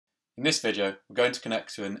In this video, we're going to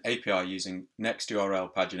connect to an API using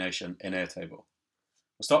NextURL pagination in Airtable.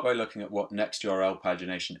 We'll start by looking at what NextURL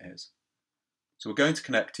pagination is. So we're going to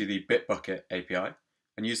connect to the Bitbucket API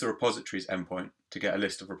and use the repositories endpoint to get a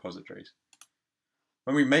list of repositories.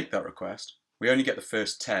 When we make that request, we only get the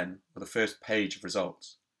first 10 or the first page of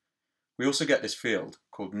results. We also get this field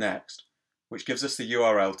called next, which gives us the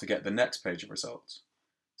URL to get the next page of results.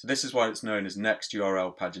 So this is why it's known as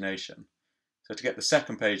NextURL pagination. So to get the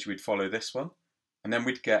second page, we'd follow this one, and then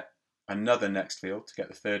we'd get another next field to get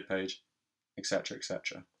the third page, etc.,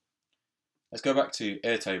 etc. Let's go back to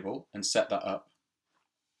Airtable and set that up.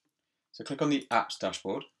 So click on the Apps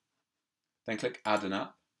dashboard, then click Add an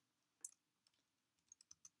App,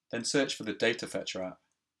 then search for the Data Fetcher app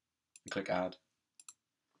and click Add.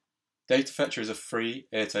 Data Fetcher is a free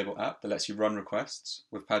Airtable app that lets you run requests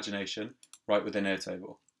with pagination right within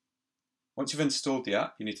Airtable. Once you've installed the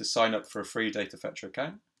app, you need to sign up for a free Data Fetcher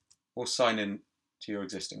account or sign in to your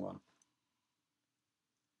existing one.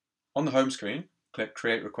 On the home screen, click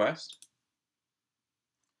Create Request.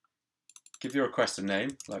 Give your request a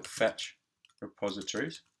name like Fetch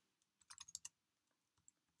Repositories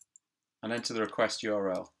and enter the request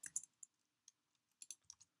URL.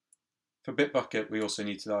 For Bitbucket, we also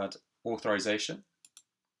need to add authorization,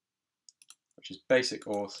 which is basic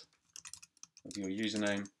auth of your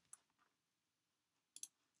username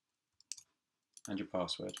and your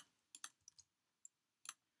password.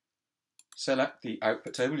 Select the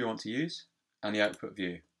output table you want to use and the output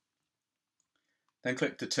view. Then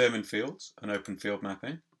click Determine Fields and open field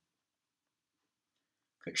mapping.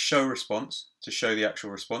 Click Show Response to show the actual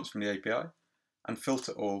response from the API and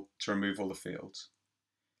Filter All to remove all the fields.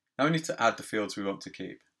 Now we need to add the fields we want to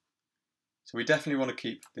keep. So we definitely want to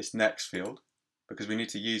keep this next field because we need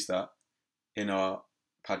to use that in our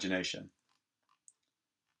pagination.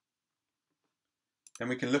 Then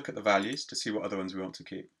we can look at the values to see what other ones we want to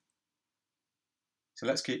keep. So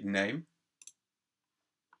let's keep name.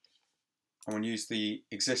 And we'll use the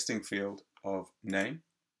existing field of name.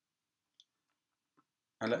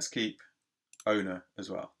 And let's keep owner as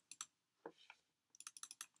well.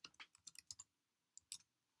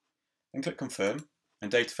 Then click confirm, and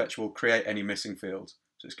Data Fetcher will create any missing fields.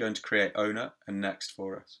 So it's going to create owner and next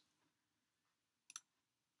for us.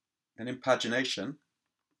 Then in pagination,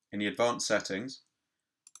 in the advanced settings,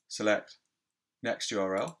 select next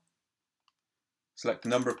URL, select the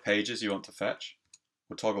number of pages you want to fetch.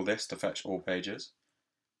 We'll toggle this to fetch all pages.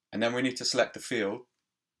 And then we need to select the field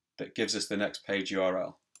that gives us the next page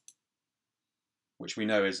URL, which we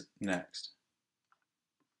know is next.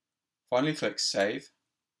 Finally, click Save.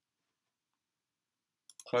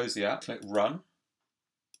 Close the app, click Run.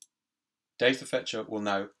 Data Fetcher will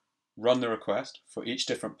now run the request for each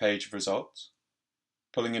different page of results,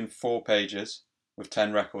 pulling in 4 pages with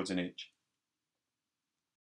 10 records in each.